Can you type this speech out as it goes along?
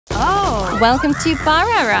Oh. Welcome to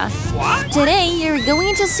PaRaRa. What? Today, you're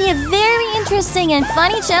going to see a very interesting and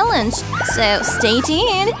funny challenge. So, stay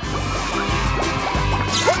tuned.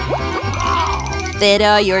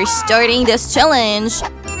 Vita, you're starting this challenge.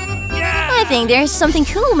 Yeah. I think there's something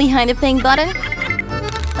cool behind the pink button.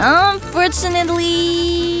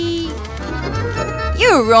 Unfortunately,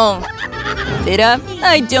 you're wrong. Vita,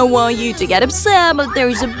 I don't want you to get upset, but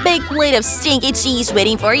there's a big plate of stinky cheese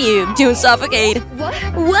waiting for you. Don't suffocate.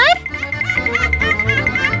 What?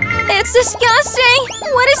 It's disgusting!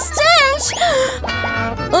 What a stench!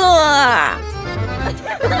 Ugh.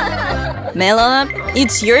 Mela,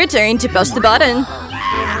 it's your turn to push the button.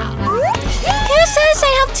 Who says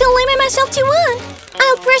I have to limit myself to one?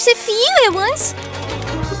 I'll press a few at once.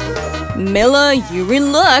 Mela, you're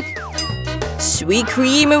in luck. Sweet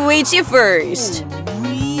cream awaits you first.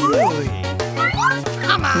 Really?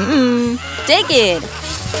 Come on. Take it.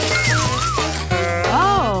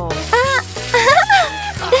 Oh.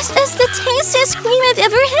 This is the tastiest cream I've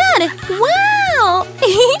ever had. Wow!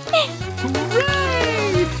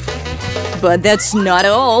 But that's not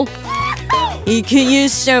all. You can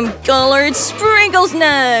use some colored sprinkles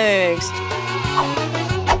next.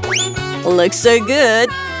 Looks so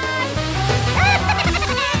good.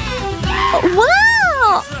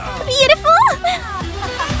 Wow! Beautiful!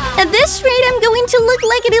 At this rate, I'm going to look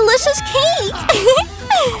like a delicious cake!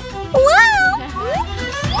 Wow!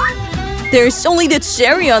 There's only the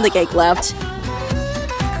cherry on the cake left.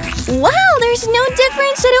 Wow, there's no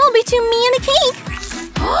difference at all between me and the cake!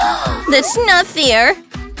 That's not fair!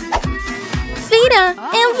 Vita,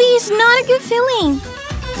 envy is not a good feeling.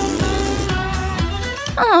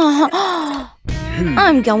 Oh,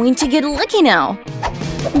 I'm going to get lucky now.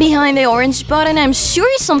 Behind the orange button, I'm sure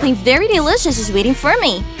something very delicious is waiting for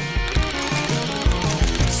me.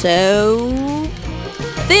 So…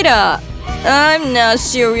 Vita, I'm not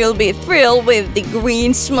sure you'll be thrilled with the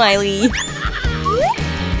green smiley.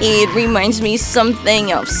 It reminds me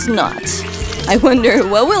something of snot. I wonder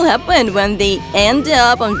what will happen when they end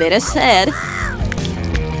up on Vita's head.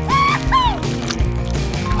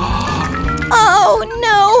 Oh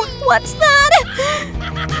no! What's that?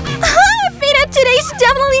 Vita, today's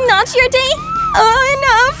definitely not your day! Oh,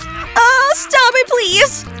 enough! Oh, stop it,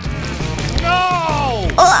 please! No!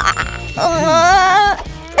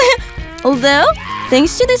 Although,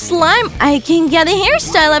 thanks to the slime, I can get the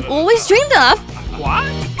hairstyle I've always dreamed of! What?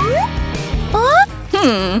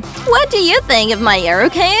 What do you think of my arrow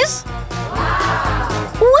case?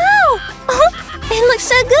 Wow! It looks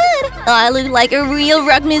so good! I look like a real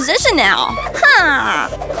rock musician now! Huh!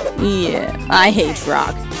 Yeah, I hate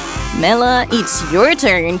rock. Mela, it's your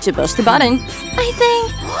turn to push the button. I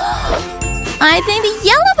think the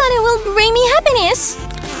yellow button will bring me happiness.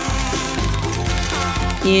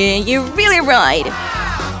 Yeah, you're really right.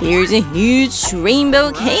 Here's a huge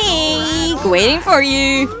rainbow cake waiting for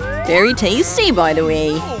you. Very tasty, by the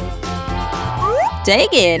way.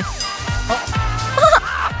 Take it.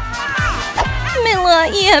 Mela,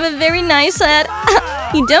 you have a very nice head.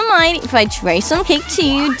 You don't mind if I try some cake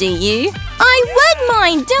too, do you? I would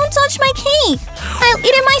mind! Don't touch my cake! I'll eat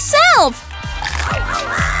it myself!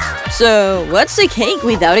 So, what's a cake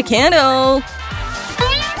without a candle?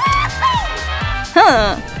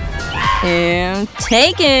 Huh. And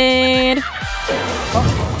take it! I'm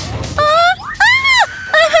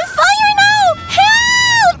on fire now!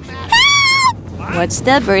 Help! Help! What's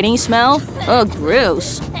that burning smell? Oh,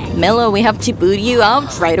 gross. Mela, we have to put you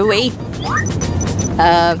out right away.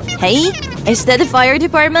 Hey? Is that the fire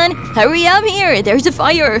department? Hurry up here! There's a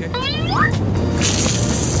fire!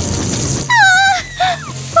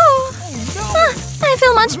 I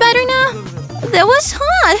feel much better now. That was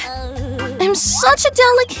hot. I'm such a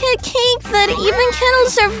delicate cake that even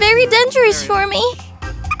candles are very dangerous for me.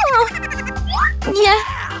 Oh. Yeah,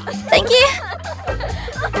 thank you.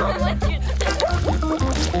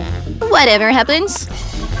 Whatever happens.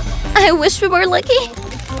 I wish we were lucky.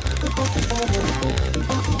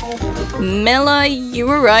 Mela, you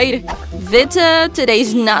were right. Vita,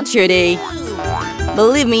 today's not your day.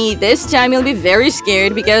 Believe me, this time you'll be very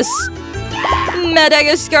scared because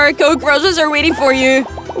Madagascar cockroaches are waiting for you.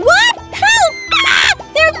 What? Help! Ah!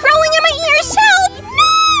 They're crawling in my ears! Help! No!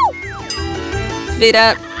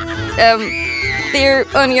 Vita, they're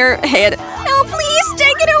on your head. Oh, please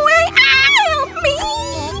take it away! Ah, help me!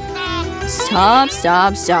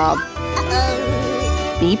 Stop.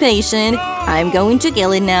 Be patient. I'm going to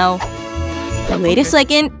kill it now. Wait a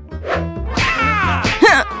second.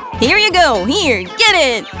 Here you go. Here, get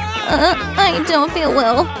it. I don't feel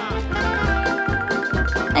well.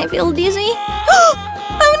 I feel dizzy.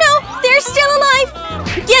 Oh no, they're still alive.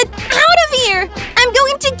 Get out of here. I'm going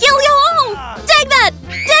going to kill you all! Take that!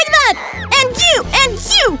 Take that! And you! And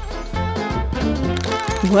you!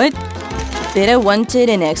 What? Theta wanted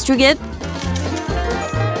an extra gift?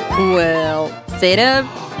 Well, Theta,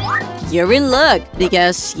 you're in luck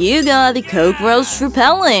because you got the cockroach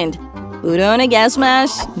repellent. Put on a gas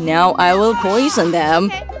mask, now I will poison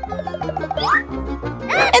them.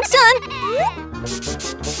 It's done!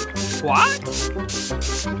 What?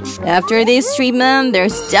 After this treatment,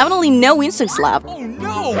 there's definitely no insects left. Oh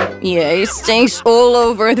no! Yeah, it stinks all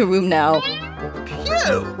over the room now.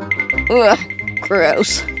 Ew. Ugh,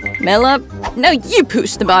 gross. Mela, now you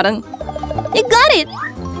push the button. You got it!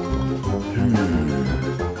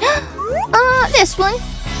 This one.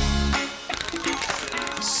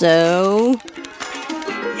 So...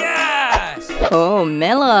 Yes! Oh,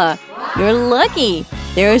 Mela, you're lucky.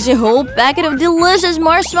 There's a whole packet of delicious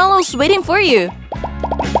marshmallows waiting for you.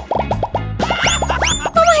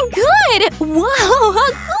 Oh my god! Wow,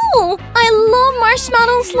 how cool! I love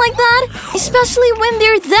marshmallows like that, especially when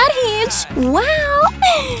they're that huge. Wow!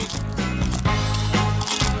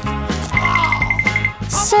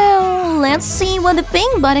 So, let's see what the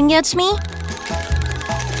pink button gets me.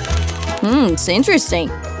 It's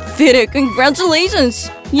interesting. Theta,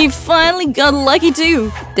 congratulations! You finally got lucky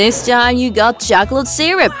too. This time you got chocolate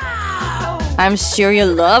syrup. I'm sure you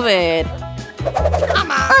love it.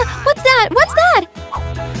 What's that? What's that?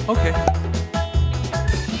 Okay.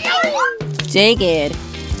 Take it.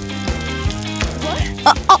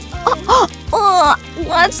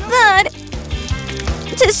 What's that?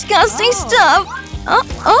 Disgusting stuff.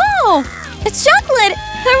 Oh, it's chocolate.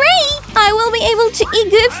 Hooray! I will be able to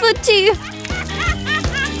eat good food too.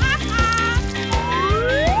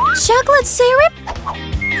 Chocolate syrup?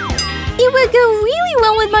 It would go really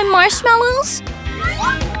well with my marshmallows.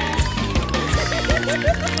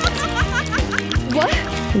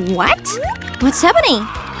 What? What's happening?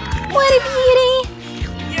 What a beauty!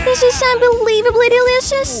 This is unbelievably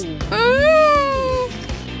delicious.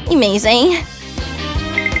 Amazing.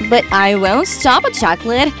 But I won't stop at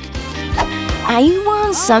chocolate. I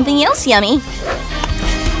want something else yummy.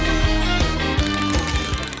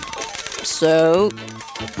 So,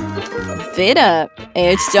 Theta,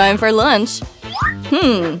 it's time for lunch.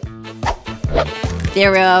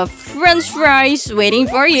 There are French fries waiting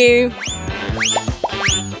for you.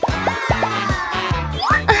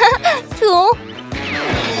 Cool.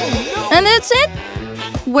 And that's it?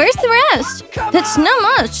 Where's the rest? That's not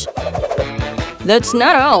much. That's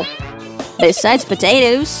not all. Besides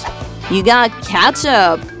potatoes, you got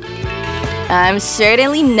ketchup. I'm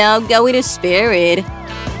certainly not going to spare it.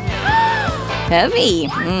 Heavy.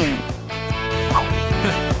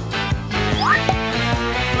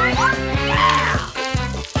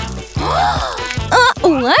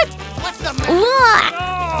 What?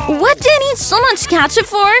 What did I need so much ketchup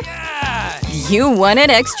for? You wanted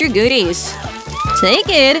extra goodies. Take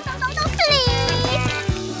it.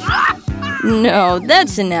 No,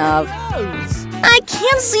 that's enough. I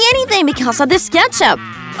can't see anything because of this ketchup.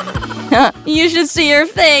 You should see your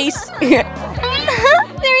face.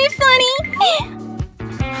 Very funny.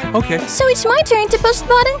 Okay. So it's my turn to push the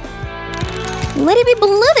button. Let it be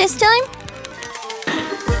blue this time.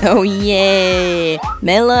 Oh yeah.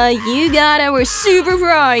 Mela, you got our super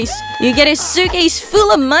prize. You get a suitcase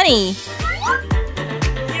full of money.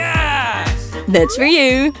 Yes! That's for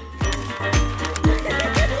you.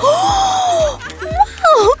 Wow!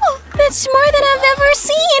 That's more than I've ever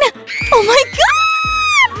seen! Oh my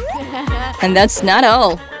god! And that's not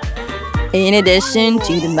all. In addition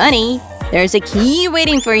to the money, there's a key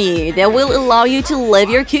waiting for you that will allow you to leave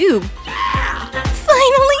your cube.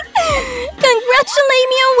 Finally! Congratulate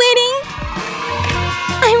me on winning!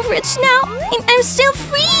 I'm rich now, and I'm still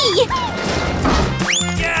free!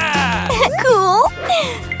 Yeah! Cool!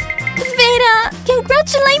 Theta,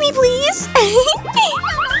 congratulate me, please!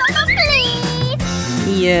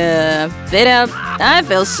 Yeah, Theta, I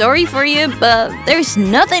feel sorry for you, but there's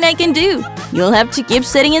nothing I can do. You'll have to keep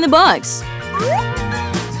sitting in the box.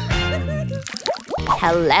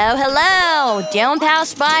 Hello, hello! Don't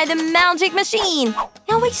pass by the magic machine!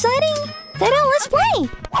 How exciting! Theta, let's play!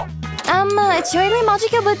 It's really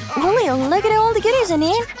magical, but really, look at all the goodies in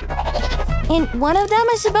it. And one of them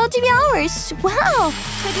is about to be ours. Wow!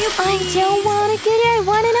 I don't want a goodie, I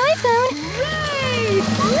want an iPhone!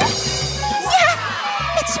 Yeah!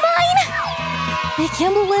 It's mine! I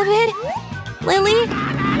can't believe it! Lily?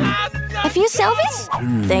 A few selfies?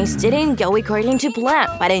 Things didn't go according to plan,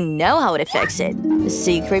 but I know how to fix it. The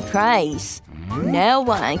secret prize. No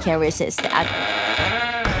one can resist that.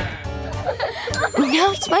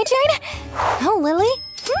 Now it's my turn? Oh, Lily?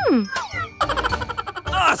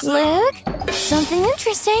 Awesome! Look! Something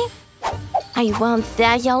interesting. I want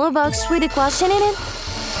that yellow box with a question in it.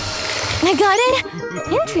 I got it.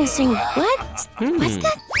 Interesting. What? What's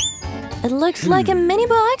that? It looks like a mini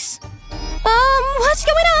box. What's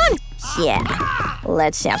going on? Yeah,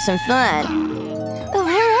 let's have some fun. Oh,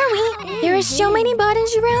 where are we? There are so many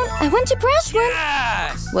buttons around. I want to press one.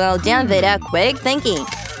 Yes! Well done, Vita. Quick thinking.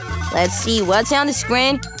 Let's see what's on the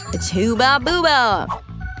screen. It's Hooba Booba.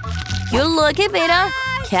 Good look at Vita.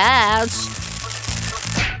 Couch.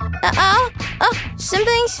 Uh-oh. Oh,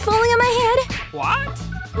 something's falling on my head. What?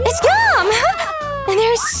 It's gum! And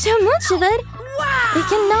there's so much of it. Wow. We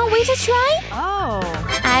cannot wait to try. Oh.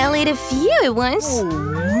 I'll eat a few at once. Oh,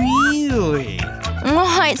 really?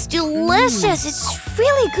 Oh, it's delicious. It's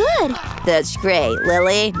really good. That's great,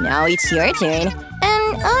 Lily. Now it's your turn.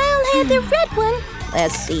 And I'll have the red one.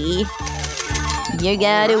 Let's see. You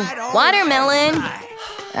got a watermelon.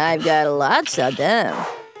 I've got lots of them.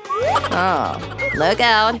 Oh, look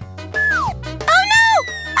out. Oh no!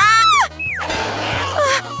 Ah!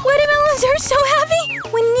 Watermelons are so heavy.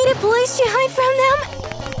 We need a place to hide from them.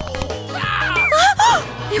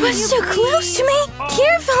 Ah! It was so close to me.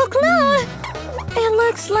 Careful, Cloud. It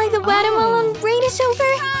looks like the watermelon raid is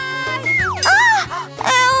over. Ah!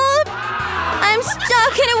 Help! I'm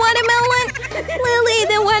stuck in a watermelon. Lily,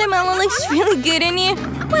 the watermelon looks really good in you.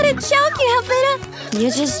 What a joke you have, Vita.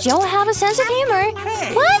 You just don't have a sense of humor.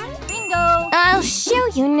 What? Bingo. I'll show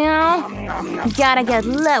you now. Gotta get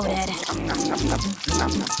loaded.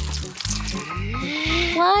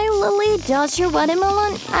 Why, Lily, does your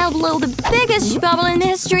watermelon? I'll blow the biggest bubble in the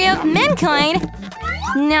history of mankind.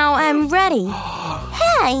 Now I'm ready.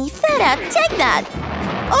 Hey, Vita, take that.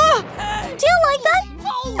 Oh, do you like that?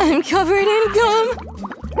 I'm covered in gum.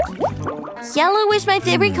 Yellow is my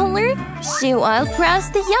favorite color, so I'll press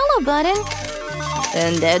the yellow button.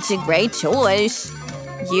 And that's a great choice.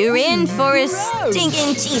 You're in for a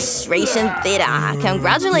stinking cheese ration, Vita.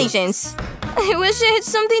 Congratulations. I wish I had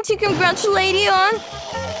something to congratulate you on.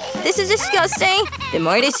 This is disgusting. The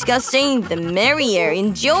more disgusting, the merrier.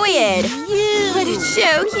 Enjoy it. What a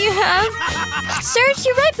joke you have. Serves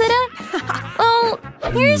you right, Vita. Oh,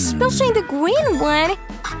 here's especially the green one.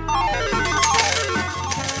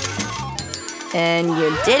 And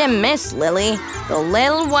you didn't miss, Lily. The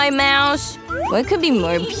little white mouse. What could be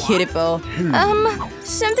more beautiful?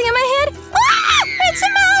 Something in my head. Ah! It's a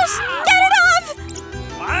mouse! Get it off!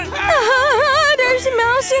 What? There's a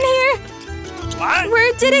mouse in here. What?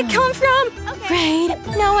 Where did it come from? Great.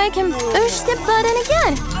 Now I can push the button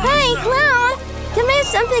again. Hey, Clown! Give me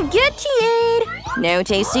something good to eat. No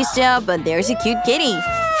tasty stuff, but there's a cute kitty.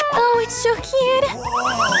 Oh, it's so cute.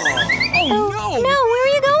 Oh, no! Where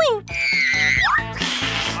are you going?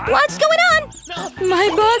 What's going on? My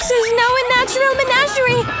box is now a natural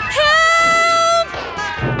menagerie. Help!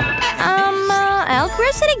 I'll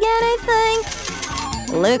press it again, I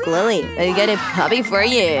think. Look, Lily, I got a puppy for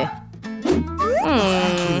you. Thank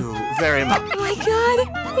you very much. Oh my god,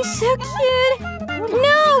 he's so cute.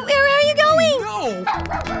 No, where are you going? No!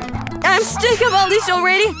 I'm sick of all this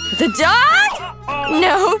already. The dog?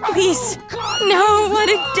 No, please. No, what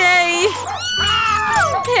a day.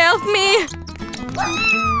 Help me.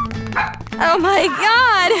 Oh my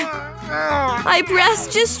god. I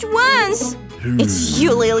pressed just once. It's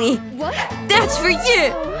you, Lily. What? That's for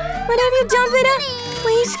you. What have you done, Vita?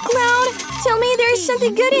 Please, Cloud, tell me there's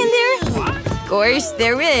something good in there. Of course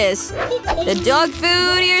there is. The dog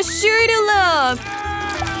food you're sure to love.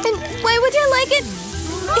 And why would you like it?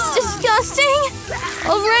 It's disgusting.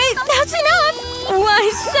 All right, that's enough.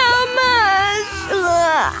 Why so much?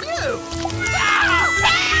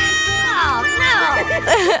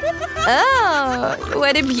 Oh,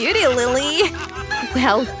 what a beauty, Lily.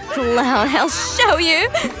 Well, Clown, I'll show you.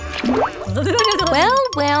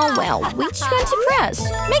 Well, which one to press?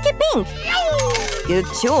 Make it pink. Good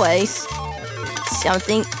choice.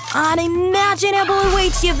 Something unimaginable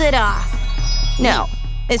awaits you, Vita. No,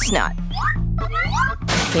 it's not.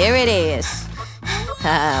 Here it is.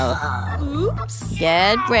 Oh. Oops.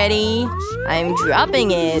 Get ready. I'm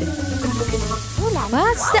dropping it.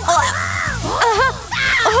 What's the...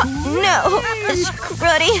 no, it's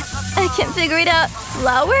cruddy. I can't figure it out.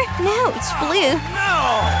 Flour? No, it's blue.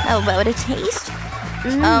 How about a taste?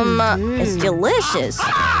 It's delicious.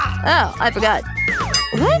 Oh, I forgot.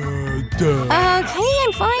 What? Okay,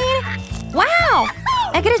 I'm fine. Wow!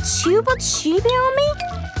 I got a chupa chupi on me?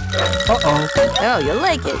 Uh-oh. Oh, you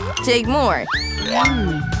like it. Take more.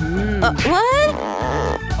 What?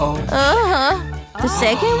 Oh. The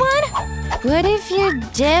second one? What if you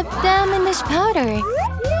dip them in this powder?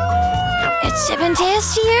 It's even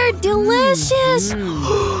tastier. Delicious.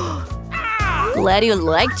 Glad you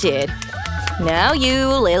liked it. Now you,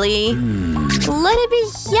 Lily. Let it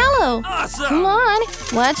be yellow. Come on,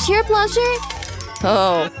 what's your pleasure?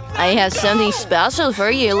 Oh, I have something special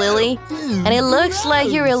for you, Lily. And it looks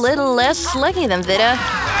like you're a little less lucky than Vita.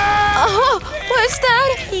 Oh, what's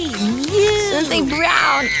that? Something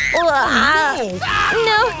brown. No,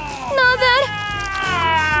 not that.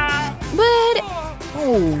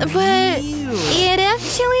 But it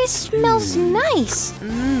actually smells nice.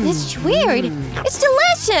 It's weird. It's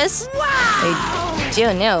delicious. I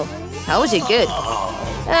don't know. How is it good?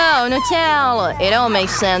 Oh, Nutella. It all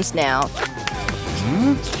makes sense now.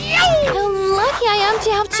 How lucky I am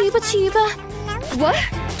to have Chupa Chupa. What?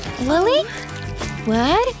 Lily?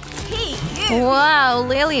 What? Wow,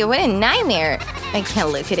 Lily, what a nightmare. I can't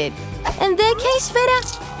look at it. In that case, Vita,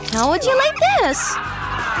 how would you like this?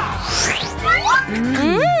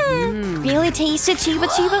 Really tasted Chupa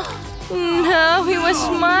Chupa? No, it was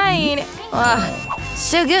mine.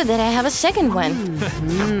 So good that I have a second one.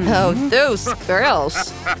 Oh, those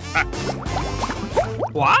girls.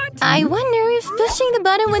 What? I wonder if pushing the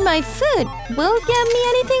button with my foot will get me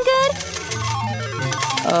anything good?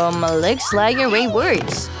 Looks like your way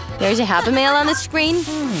works. There's a Happy Meal on the screen.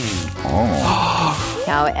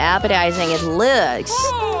 How appetizing it looks.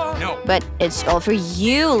 No. But it's all for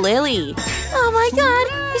you, Lily. Oh my god,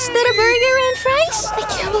 is that a burger and fries? I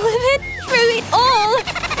can't believe it. Through it all.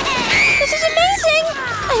 This is amazing.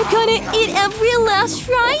 I'm gonna eat every last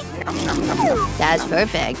fry. That's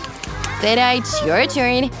perfect. Vita, it's your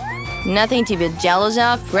turn. Nothing to be jealous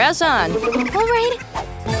of. Press on. Alright,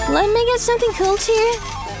 let me get something cool too.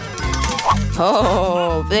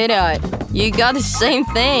 Oh, Vita, you got the same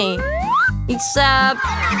thing. Except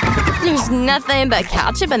there's nothing but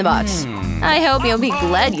ketchup in the box. I hope you'll be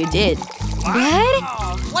glad you did. What?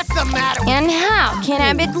 What's the matter? And how can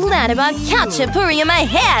I be glad about ketchup pouring in my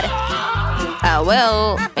head?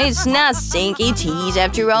 Well, it's not stinky cheese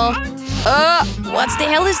after all. What the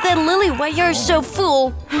hell is that, Lily? Why you're so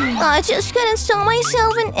full? I just couldn't stop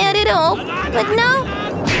myself and ate it all. But now,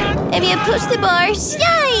 if you push the bars,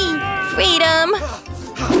 yay! Freedom!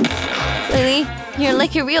 Lily, you're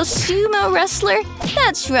like a real sumo wrestler.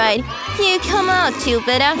 That's right. You come out too,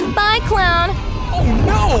 Vita. Bye, clown. Oh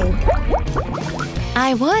no!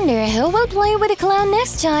 I wonder who will play with the clown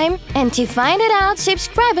next time. And to find it out,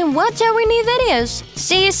 subscribe and watch our new videos.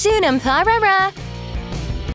 See you soon on PaRaRa.